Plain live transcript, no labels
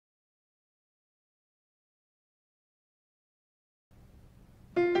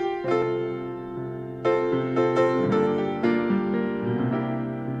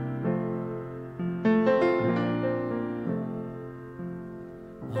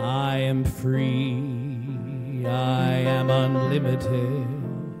I am free, I am unlimited.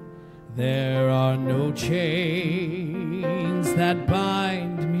 There are no chains that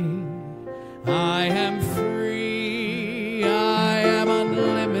bind me. I am free, I am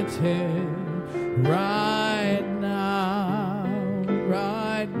unlimited. Right now,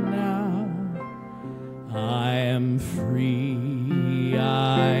 right now. I am free,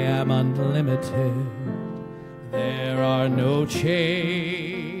 I am unlimited. There are no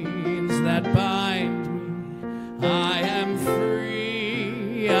chains that bind me. I am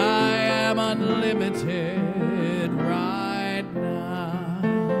free, I am unlimited. Right now,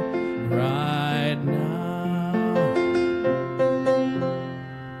 right now.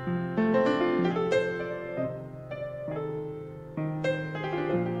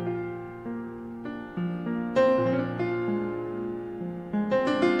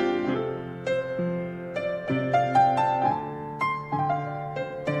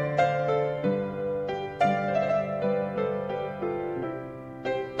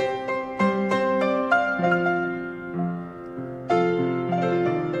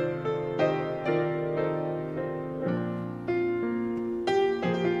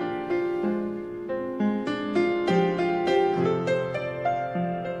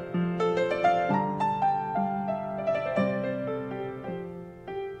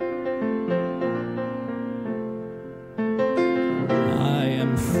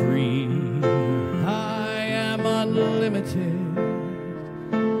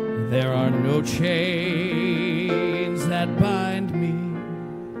 There are no chains that bind me.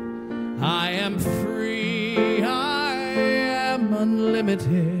 I am free, I am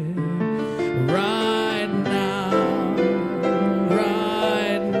unlimited. Right now,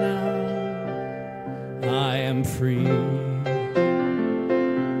 right now. I am free,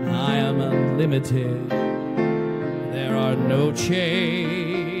 I am unlimited. There are no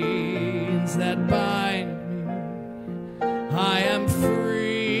chains that bind me. I am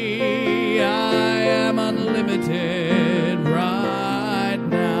free, I am unlimited. Right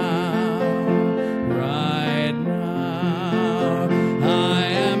now, right now. I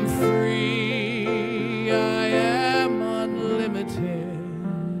am free, I am unlimited.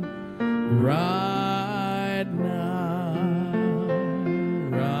 Right now,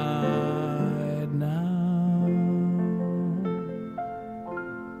 right now.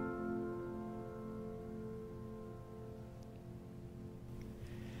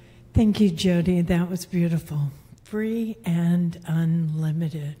 Thank you, Jody. That was beautiful. Free and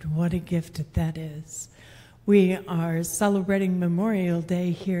unlimited. What a gift that is. We are celebrating Memorial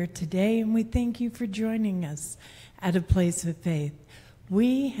Day here today, and we thank you for joining us at A Place of Faith.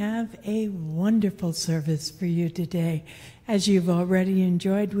 We have a wonderful service for you today. As you've already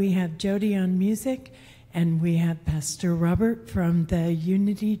enjoyed, we have Jody on music, and we have Pastor Robert from the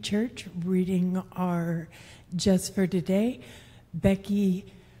Unity Church reading our Just for Today. Becky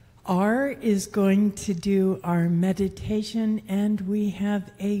R is going to do our meditation, and we have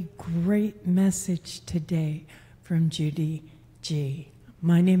a great message today from Judy G.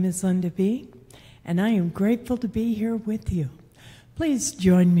 My name is Linda B, and I am grateful to be here with you. Please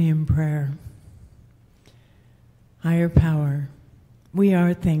join me in prayer. Higher power, we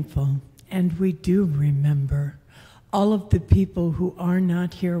are thankful, and we do remember all of the people who are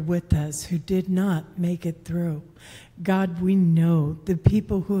not here with us, who did not make it through. God, we know the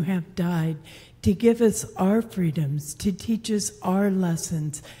people who have died to give us our freedoms, to teach us our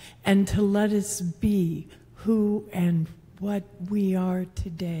lessons, and to let us be who and what we are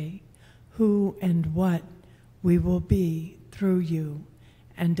today, who and what we will be through you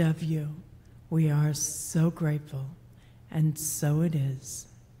and of you. We are so grateful, and so it is.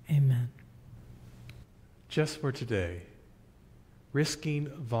 Amen. Just for today, risking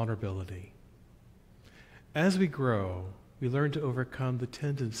vulnerability. As we grow, we learn to overcome the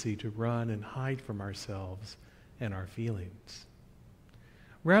tendency to run and hide from ourselves and our feelings.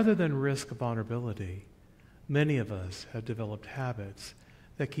 Rather than risk vulnerability, many of us have developed habits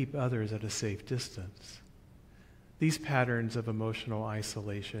that keep others at a safe distance. These patterns of emotional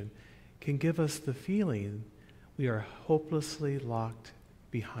isolation can give us the feeling we are hopelessly locked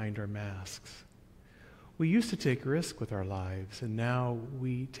behind our masks. We used to take risks with our lives, and now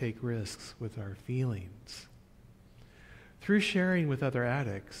we take risks with our feelings. Through sharing with other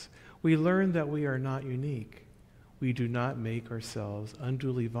addicts, we learn that we are not unique. We do not make ourselves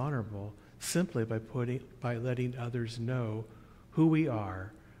unduly vulnerable simply by letting others know who we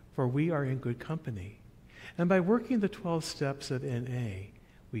are, for we are in good company. And by working the 12 steps of NA,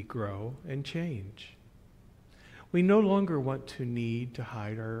 we grow and change. We no longer want to need to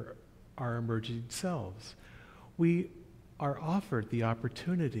hide our emerging selves. We are offered the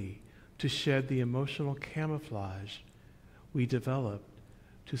opportunity to shed the emotional camouflage we developed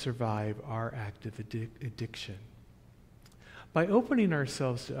to survive our active addiction. By opening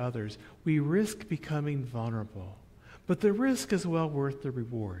ourselves to others, we risk becoming vulnerable, but the risk is well worth the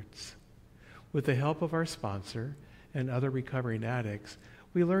rewards. With the help of our sponsor and other recovering addicts,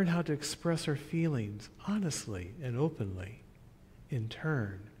 we learn how to express our feelings honestly and openly. In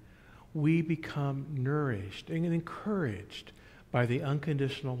turn, we become nourished and encouraged by the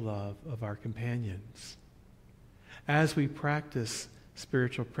unconditional love of our companions. As we practice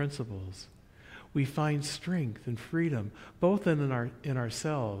spiritual principles, we find strength and freedom both in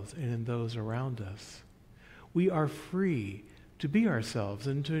ourselves and in those around us. We are free to be ourselves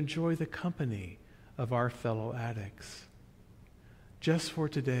and to enjoy the company of our fellow addicts. Just for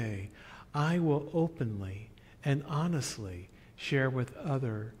today, I will openly and honestly share with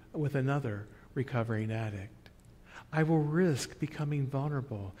another recovering addict. I will risk becoming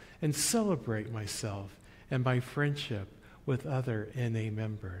vulnerable and celebrate myself and my friendship with other NA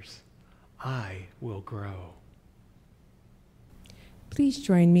members. I will grow. Please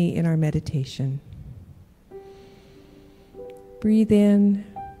join me in our meditation. Breathe in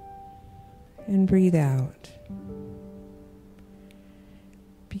and breathe out.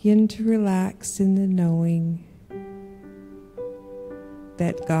 Begin to relax in the knowing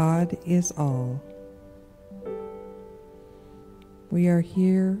that God is all. We are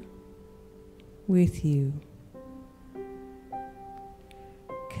here with you,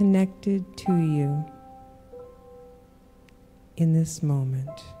 connected to you in this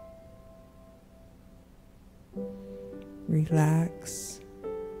moment. Relax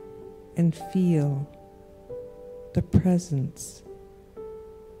and feel the presence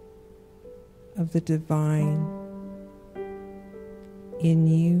of the divine in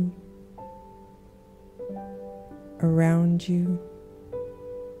you, around you.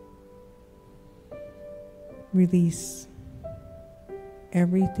 Release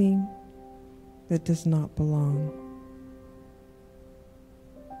everything that does not belong.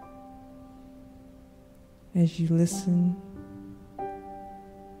 As you listen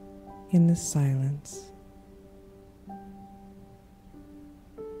in the silence.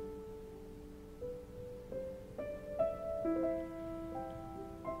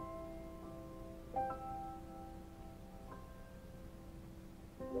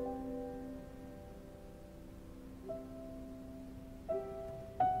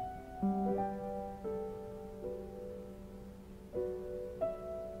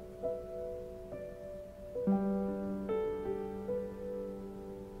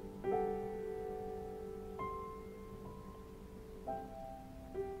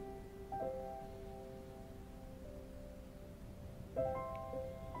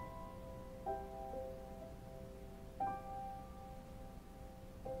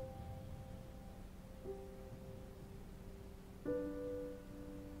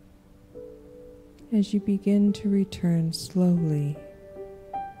 As you begin to return slowly,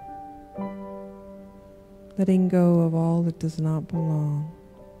 letting go of all that does not belong,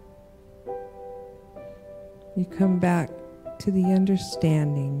 you come back to the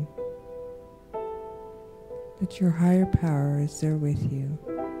understanding that your higher power is there with you.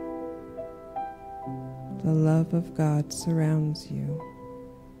 The love of God surrounds you,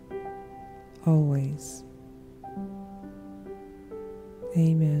 always.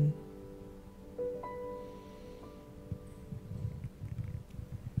 Amen.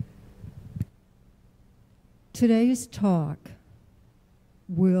 Today's talk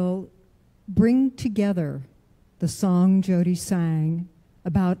will bring together the song Jody sang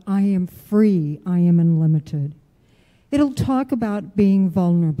about I am free, I am unlimited. It'll talk about being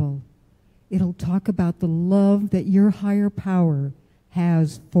vulnerable. It'll talk about the love that your higher power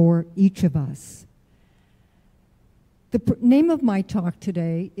has for each of us. The name of my talk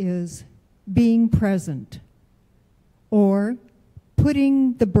today is Being Present, or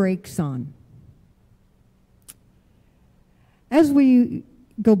Putting the Brakes On. As we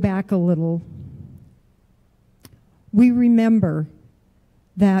go back a little, we remember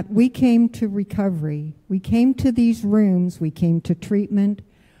that we came to recovery. We came to these rooms, we came to treatment,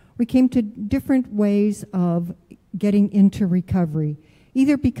 we came to different ways of getting into recovery,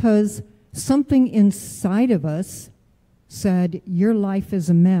 either because something inside of us said, your life is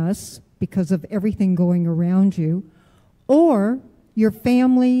a mess because of everything going around you, or your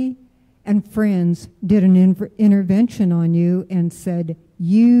family and friends did an intervention on you and said,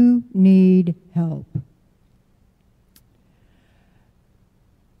 you need help.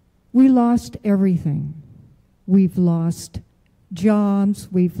 We lost everything. We've lost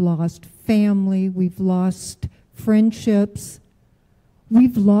jobs, we've lost family, we've lost friendships.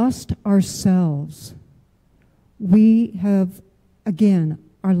 We've lost ourselves. We have, again,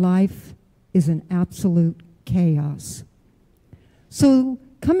 our life is an absolute chaos. So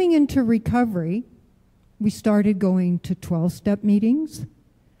coming into recovery, we started going to 12-step meetings.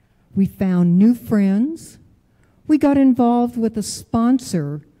 We found new friends. We got involved with a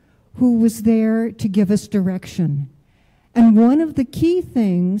sponsor who was there to give us direction. And one of the key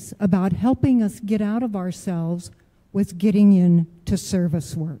things about helping us get out of ourselves was getting into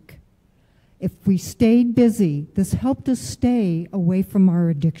service work. If we stayed busy, this helped us stay away from our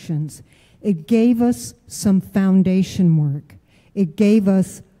addictions. It gave us some foundation work. It gave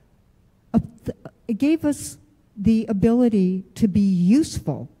us the ability to be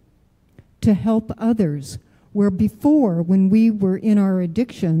useful, to help others, where before, when we were in our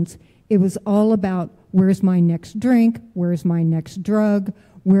addictions, it was all about where's my next drink, where's my next drug,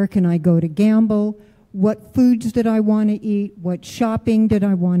 where can I go to gamble, what foods did I want to eat, what shopping did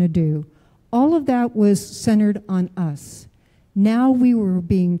I want to do. All of that was centered on us. Now we were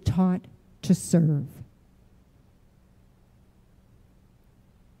being taught to serve.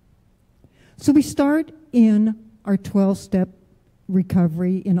 So we start in our 12-step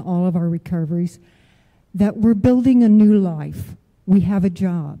recovery, in all of our recoveries, that we're building a new life. We have a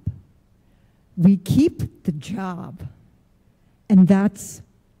job. We keep the job. And that's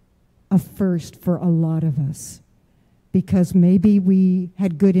a first for a lot of us, because maybe we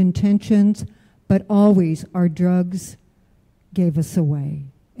had good intentions, but always our drugs gave us away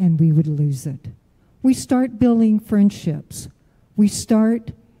and we would lose it. We start building friendships. We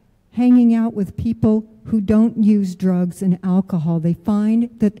start hanging out with people who don't use drugs and alcohol. They find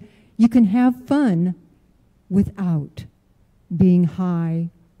that you can have fun without being high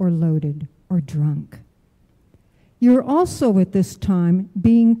or loaded or drunk. You're also at this time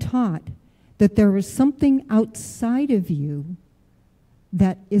being taught that there is something outside of you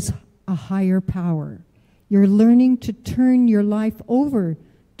that is a higher power. You're learning to turn your life over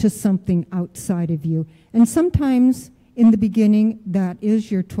to something outside of you. And sometimes in the beginning, that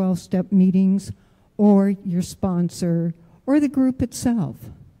is your 12-step meetings or your sponsor or the group itself.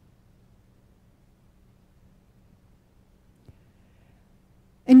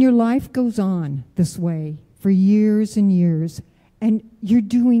 And your life goes on this way for years and years, and you're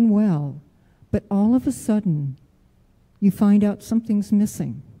doing well. But all of a sudden, you find out something's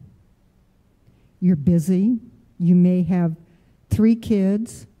missing. You're busy. You may have 3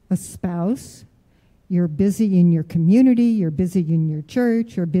 kids, a spouse. You're busy in your community. You're busy in your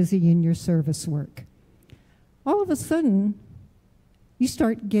church. You're busy in your service work. All of a sudden, you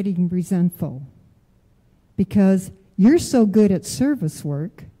start getting resentful because you're so good at service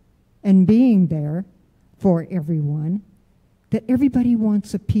work and being there for everyone that everybody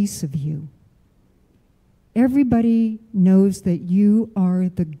wants a piece of you. Everybody knows that you are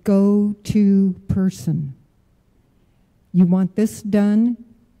the go-to person. You want this done,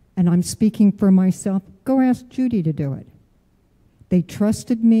 and I'm speaking for myself, go ask Judy to do it. They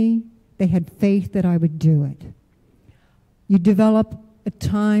trusted me. They had faith that I would do it. You develop a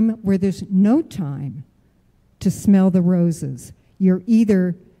time where there's no time to smell the roses. You're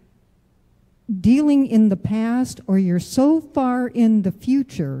either dealing in the past or you're so far in the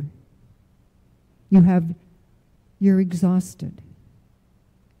future, you're exhausted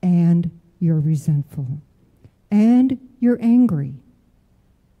and you're resentful and you're angry.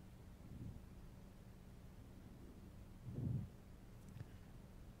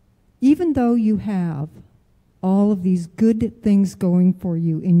 Even though you have all of these good things going for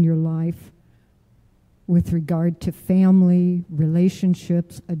you in your life with regard to family,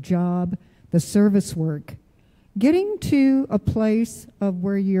 relationships, a job, the service work, getting to a place of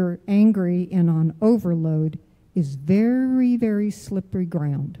where you're angry and on overload is very, very slippery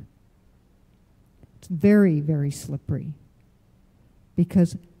ground. It's very, very slippery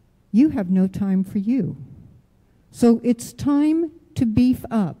because you have no time for you. So it's time to beef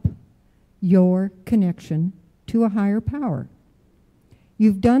up your connection to a higher power.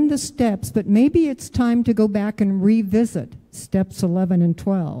 You've done the steps, but maybe it's time to go back and revisit steps 11 and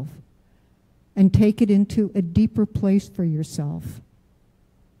 12 and take it into a deeper place for yourself.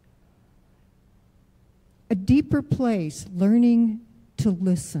 A deeper place, learning to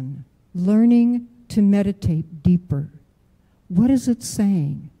listen, learning to meditate deeper. What is it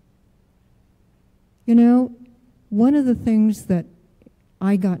saying? You know, one of the things that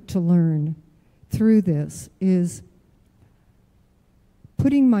I got to learn through this is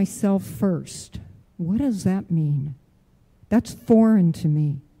putting myself first. What does that mean? That's foreign to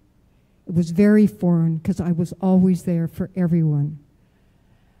me. It was very foreign because I was always there for everyone.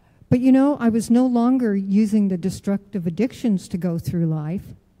 But you know, I was no longer using the destructive addictions to go through life.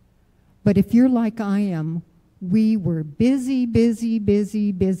 But if you're like I am, we were busy, busy,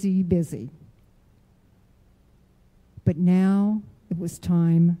 busy, busy, busy. But now it was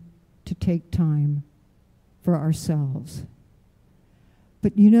time to take time for ourselves.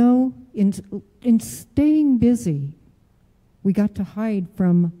 But you know, in staying busy, we got to hide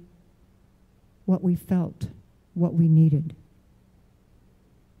from what we felt, what we needed.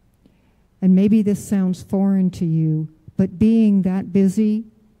 And maybe this sounds foreign to you, but being that busy,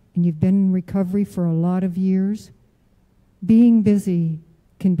 and you've been in recovery for a lot of years, being busy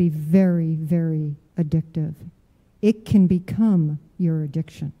can be very, very addictive. It can become your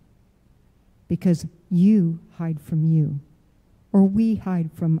addiction because you hide from you, or we hide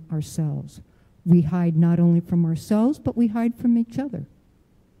from ourselves. We hide not only from ourselves, but we hide from each other.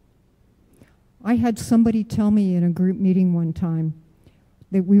 I had somebody tell me in a group meeting one time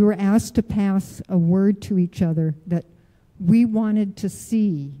that we were asked to pass a word to each other that we wanted to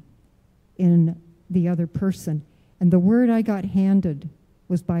see in the other person. And the word I got handed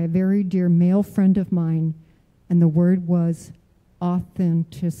was by a very dear male friend of mine, and the word was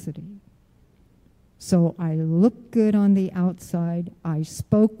authenticity. So I looked good on the outside, I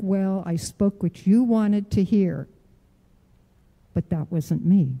spoke well, I spoke what you wanted to hear, but that wasn't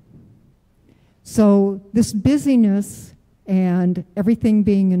me. So this busyness and everything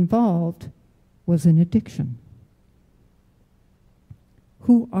being involved was an addiction.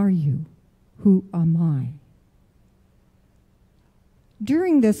 Who are you? Who am I?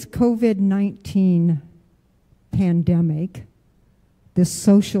 During this COVID-19 pandemic, this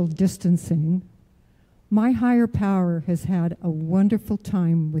social distancing, my higher power has had a wonderful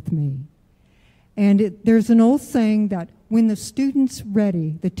time with me. And there's an old saying that when the student's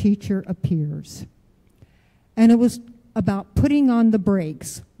ready, the teacher appears. And it was about putting on the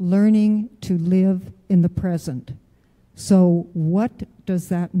brakes, learning to live in the present. So what does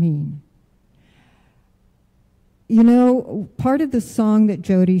that mean? You know, part of the song that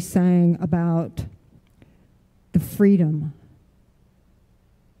Judy sang about the freedom,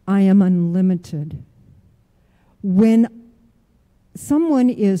 I am unlimited. When someone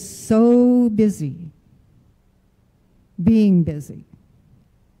is so busy, being busy,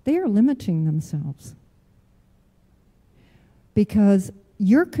 they are limiting themselves because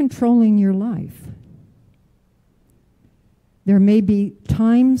you're controlling your life. There may be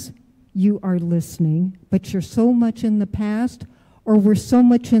times you are listening, but you're so much in the past or we're so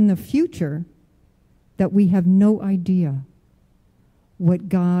much in the future that we have no idea what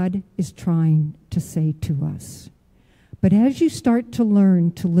God is trying to say to us. But as you start to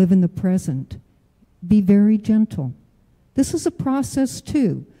learn to live in the present, be very gentle. This is a process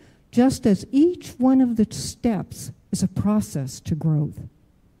too, just as each one of the steps is a process to growth.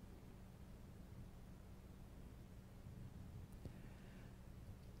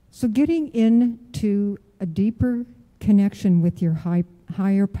 So getting into a deeper connection with your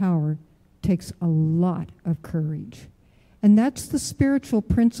higher power takes a lot of courage. And that's the spiritual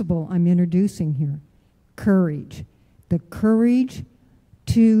principle I'm introducing here, courage. The courage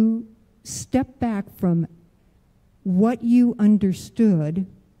to step back from what you understood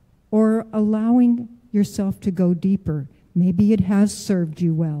or allowing yourself to go deeper. Maybe it has served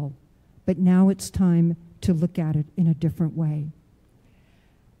you well, but now it's time to look at it in a different way.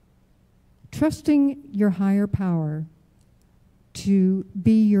 Trusting your higher power to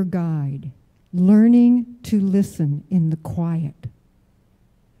be your guide, learning to listen in the quiet.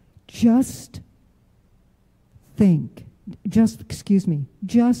 Just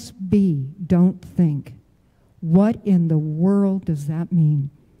be, don't think. What in the world does that mean?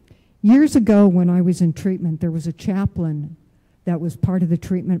 Years ago when I was in treatment, there was a chaplain that was part of the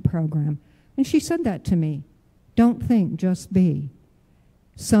treatment program, and she said that to me, don't think, just be.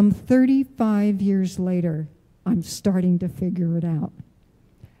 Some 35 years later, I'm starting to figure it out.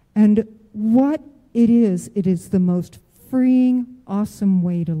 And what it is the most freeing, awesome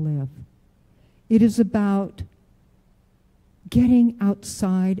way to live. It is about getting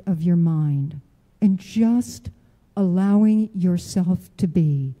outside of your mind and just allowing yourself to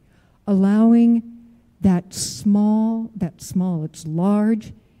be, allowing that small, it's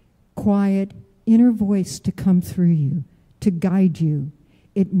large, quiet, inner voice to come through you, to guide you.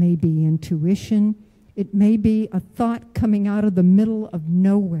 It may be intuition, it may be a thought coming out of the middle of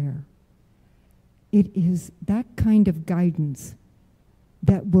nowhere. It is that kind of guidance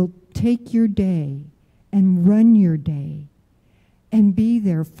that will take your day and run your day and be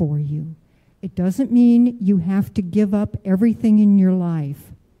there for you. It doesn't mean you have to give up everything in your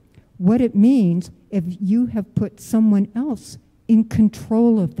life. What it means, if you have put someone else in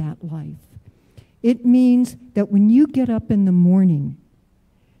control of that life. It means that when you get up in the morning,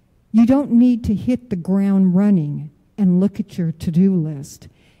 you don't need to hit the ground running and look at your to-do list.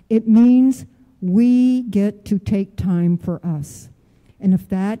 It means we get to take time for us. And if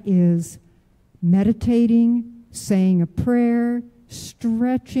that is meditating, saying a prayer,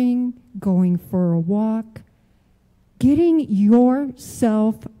 stretching, going for a walk, getting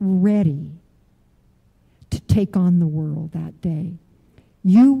yourself ready to take on the world that day,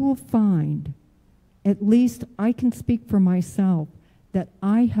 you will find, at least I can speak for myself, that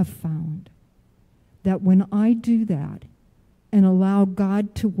I have found that when I do that and allow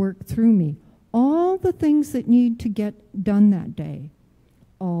God to work through me, all the things that need to get done that day,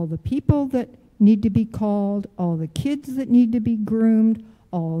 all the people that need to be called, all the kids that need to be groomed,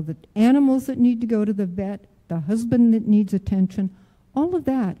 all the animals that need to go to the vet, the husband that needs attention, all of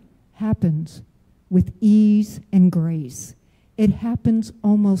that happens with ease and grace. It happens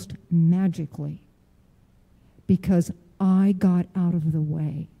almost magically because I got out of the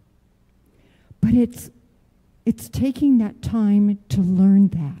way. But it's taking that time to learn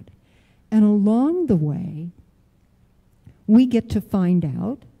that. And along the way, we get to find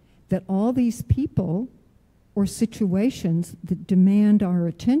out that all these people or situations that demand our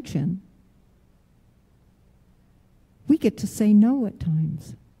attention, we get to say no at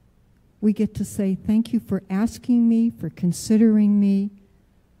times. We get to say, thank you for asking me, for considering me,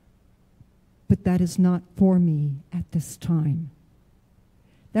 but that is not for me at this time.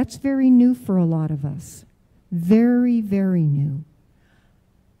 That's very new for a lot of us. Very, very new.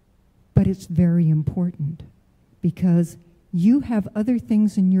 But it's very important because you have other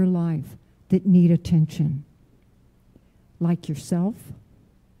things in your life that need attention, like yourself.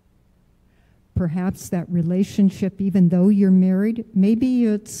 Perhaps that relationship, even though you're married, maybe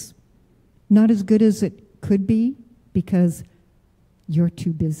it's not as good as it could be because you're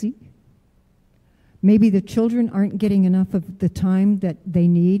too busy. Maybe the children aren't getting enough of the time that they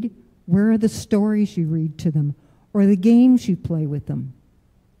need. Where are the stories you read to them or the games you play with them?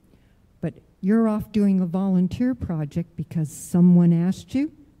 But you're off doing a volunteer project because someone asked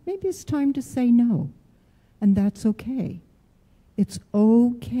you. Maybe it's time to say no, and that's okay. It's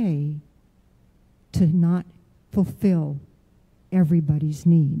okay to not fulfill everybody's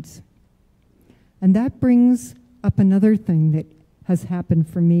needs. And that brings up another thing that has happened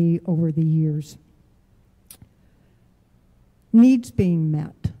for me over the years. Needs being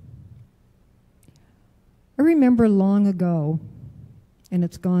met. I remember long ago, and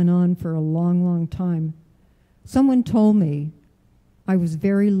it's gone on for a long, long time, someone told me I was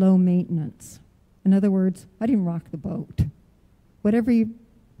very low maintenance. In other words, I didn't rock the boat. Whatever is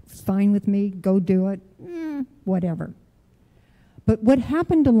fine with me, go do it, whatever. But what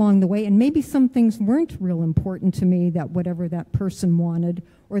happened along the way, and maybe some things weren't real important to me, that whatever that person wanted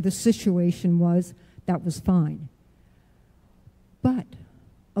or the situation was, that was fine. But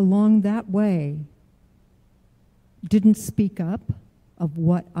along that way, didn't speak up of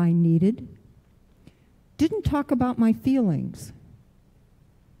what I needed, didn't talk about my feelings.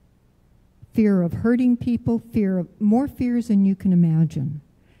 Fear of hurting people, more fears than you can imagine.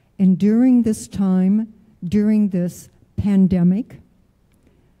 And during this time, during this pandemic,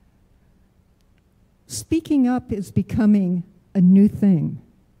 speaking up is becoming a new thing.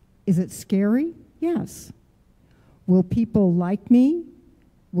 Is it scary? Yes. Will people like me?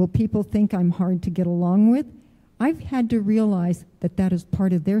 Will people think I'm hard to get along with? I've had to realize that that is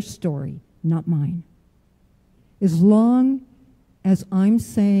part of their story, not mine. As long as I'm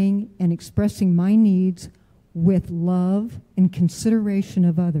saying and expressing my needs with love and consideration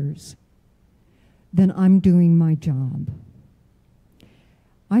of others, then I'm doing my job.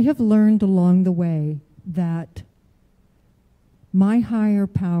 I have learned along the way that my higher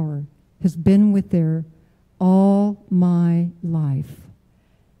power has been with there all my life.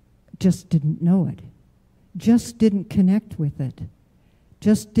 Just didn't know it. Just didn't connect with it.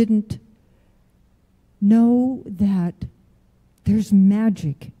 Just didn't know that there's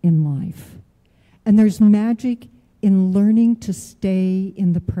magic in life. And there's magic in learning to stay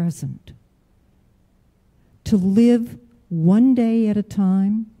in the present. To live one day at a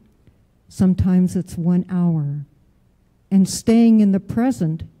time. Sometimes it's 1 hour. And staying in the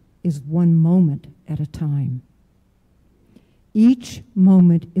present is 1 moment at a time. Each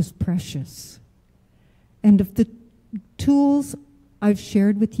moment is precious. And if the tools I've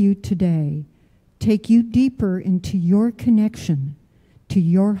shared with you today take you deeper into your connection to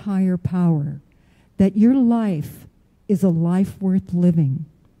your higher power, that your life is a life worth living,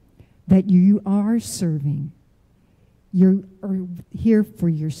 that you are serving, you are here for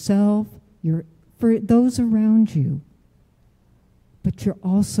yourself, for those around you, but you're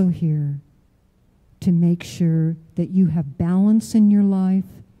also here to make sure that you have balance in your life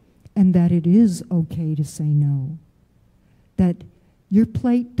and that it is okay to say no. That your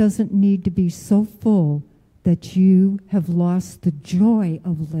plate doesn't need to be so full that you have lost the joy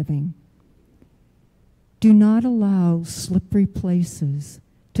of living. Do not allow slippery places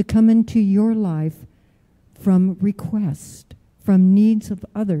to come into your life from request, from needs of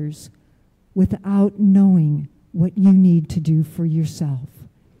others, without knowing what you need to do for yourself.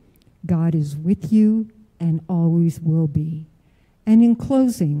 God is with you and always will be. And in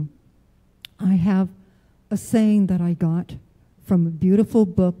closing, I have a saying that I got from a beautiful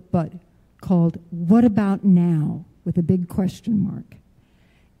book but called What About Now? With a big question mark.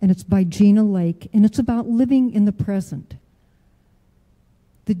 And it's by Gina Lake, and it's about living in the present.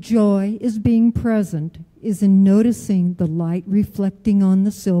 The joy is being present, is in noticing the light reflecting on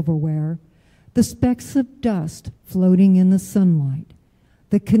the silverware, the specks of dust floating in the sunlight,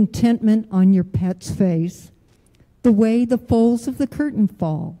 the contentment on your pet's face, the way the folds of the curtain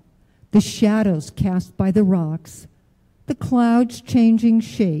fall, the shadows cast by the rocks, the clouds changing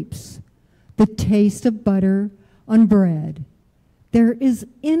shapes, the taste of butter on bread. There is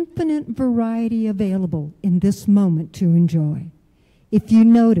infinite variety available in this moment to enjoy. If you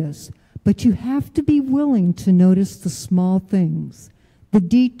notice, but you have to be willing to notice the small things, the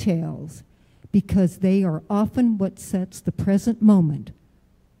details, because they are often what sets the present moment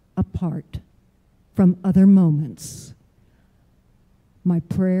apart from other moments. My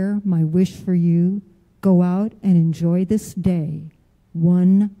prayer, my wish for you, go out and enjoy this day,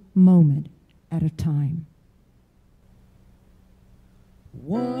 one moment at a time.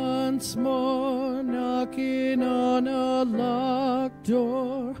 Once more knocking on a locked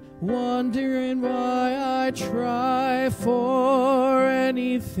door, wondering why I try for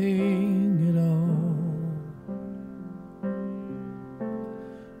anything at all.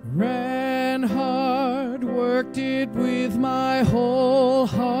 Ran hard, worked it with my whole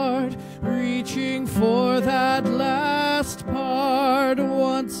heart, reaching for that last part.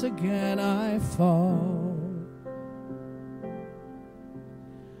 Once again I fall.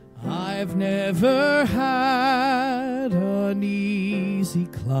 I've never had an easy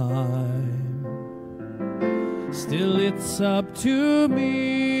climb. Still it's up to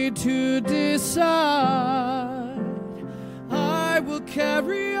me to decide. I will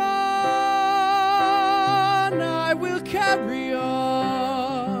carry on, I will carry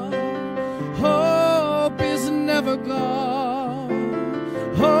on. Hope is never gone,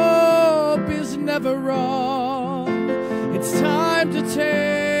 hope is never wrong. It's time to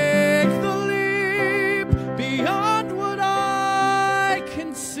take beyond what I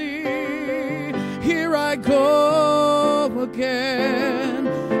can see. Here I go again,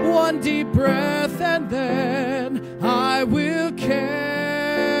 one deep breath and then I will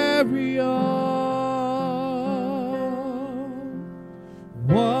carry on.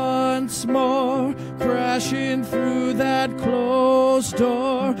 Once more crashing through that closed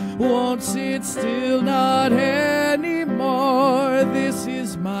door, won't sit still, not anymore. This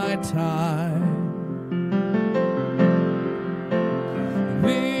is my time.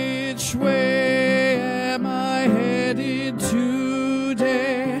 Which way am I headed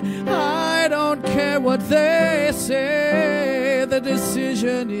today? I don't care what they say, the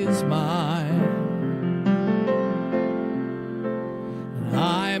decision is mine.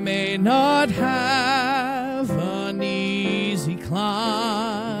 I may not have an easy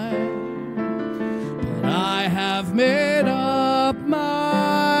climb, but I have made up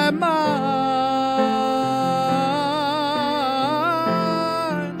my mind.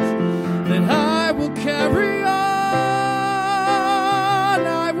 Carry on,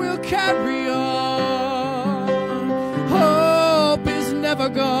 I will carry on. Hope is never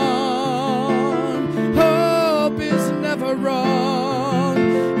gone, hope is never wrong.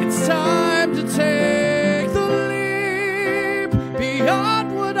 It's time to take the leap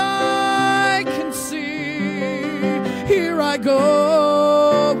beyond what I can see. Here I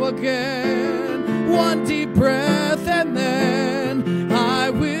go again, one deep breath and then I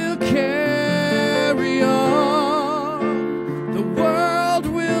will carry on. The world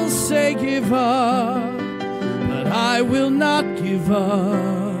will say give up, but I will not give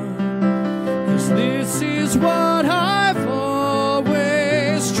up, 'cause this is what I've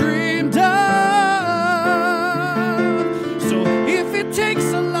always dreamed of. So if it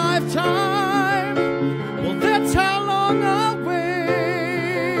takes a lifetime, well, that's how long I'll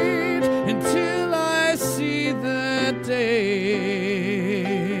wait until I see that day.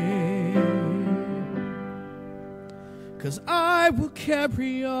 'Cause I will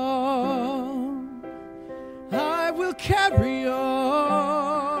carry on, I will will carry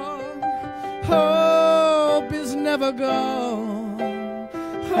on. Hope is never gone.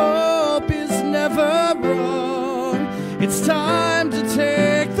 Hope is never wrong. It's time to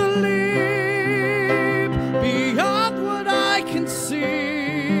take the leap beyond what I can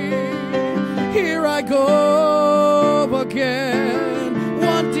see. Here I go again.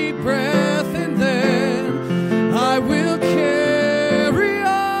 One deep breath and then I will carry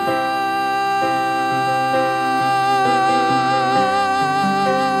on.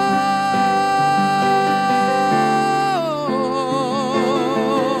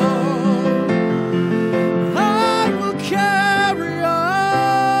 I will carry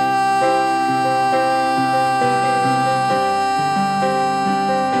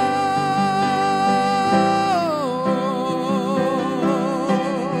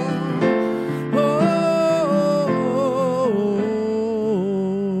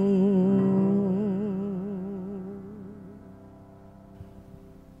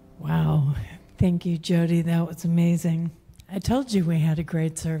Wow. Thank you, Jody. That was amazing. I told you we had a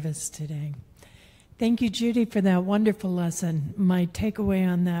great service today. Thank you, Judy, for that wonderful lesson. My takeaway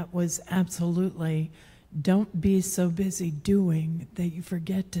on that was absolutely don't be so busy doing that you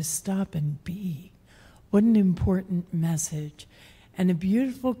forget to stop and be. What an important message and a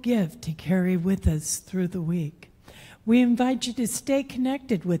beautiful gift to carry with us through the week. We invite you to stay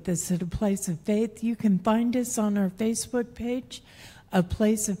connected with us at A Place of Faith. You can find us on our Facebook page, A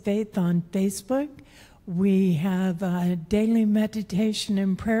Place of Faith on Facebook. We have daily meditation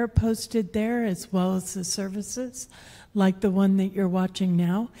and prayer posted there, as well as the services like the one that you're watching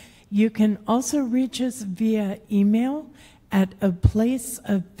now. You can also reach us via email at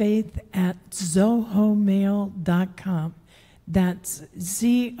aplaceoffaith@zohomail.com. That's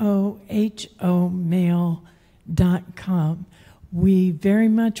zohomail.com. We very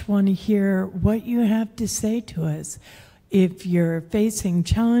much want to hear what you have to say to us. If you're facing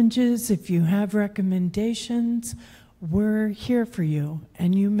challenges, if you have recommendations, we're here for you,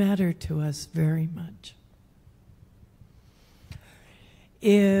 and you matter to us very much.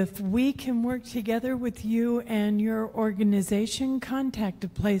 If we can work together with you and your organization, contact A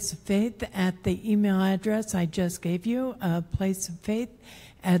Place of Faith at the email address I just gave you,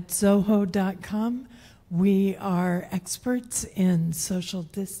 aplaceoffaith@zoho.com. We are experts in social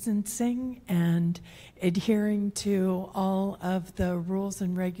distancing and adhering to all of the rules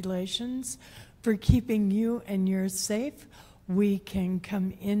and regulations for keeping you and yours safe. We can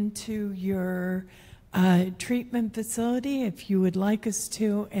come into your treatment facility if you would like us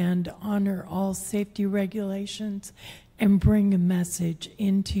to, and honor all safety regulations and bring a message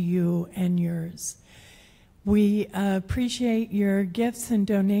into you and yours. We appreciate your gifts and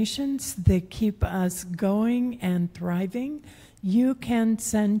donations that keep us going and thriving. You can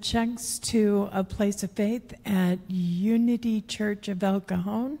send checks to A Place of Faith at Unity Church of El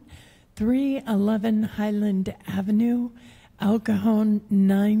Cajon, 311 Highland Avenue, El Cajon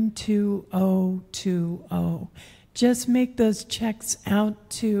 92020. Just make those checks out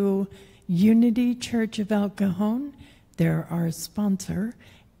to Unity Church of El Cajon. They're our sponsor.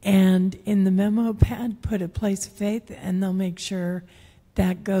 And in the memo pad, put A Place of Faith, and they'll make sure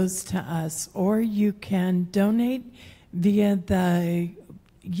that goes to us. Or you can donate via the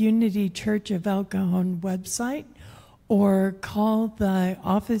Unity Church of El Cajon website, or call the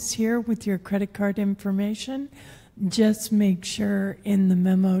office here with your credit card information. Just make sure in the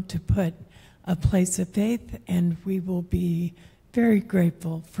memo to put A Place of Faith, and we will be very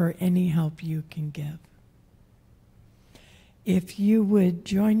grateful for any help you can give. If you would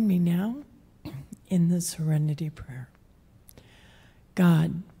join me now in the Serenity Prayer.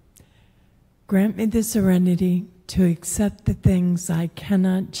 God, grant me the serenity to accept the things I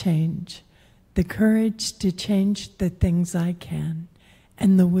cannot change, the courage to change the things I can,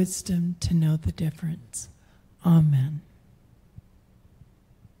 and the wisdom to know the difference. Amen.